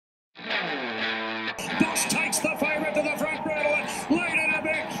Boss takes the favourite to the front rail, laid it a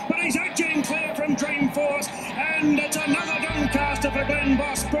bit, but he's edging clear from Dreamforce, and it's another Doncaster for Glen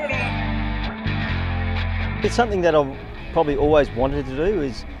Boss. Brutal. It's something that I've probably always wanted to do,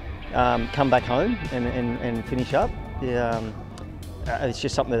 is come back home and finish up. It's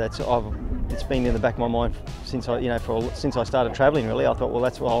just something it's been in the back of my mind since since I started travelling. Really, I thought, well,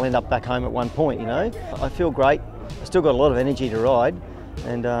 that's where I'll end up back home at one point. I feel great. I still got a lot of energy to ride,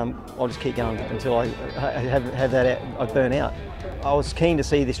 and I'll just keep going until I have that out, I burn out. I was keen to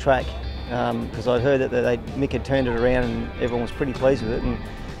see this track because I'd heard that Mick had turned it around and everyone was pretty pleased with it. And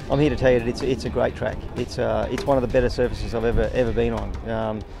I'm here to tell you that it's a great track. It's one of the better surfaces I've ever been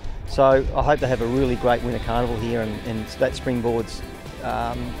on. So I hope they have a really great winter carnival here, and that springboards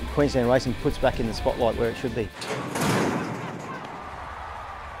Queensland racing puts back in the spotlight where it should be.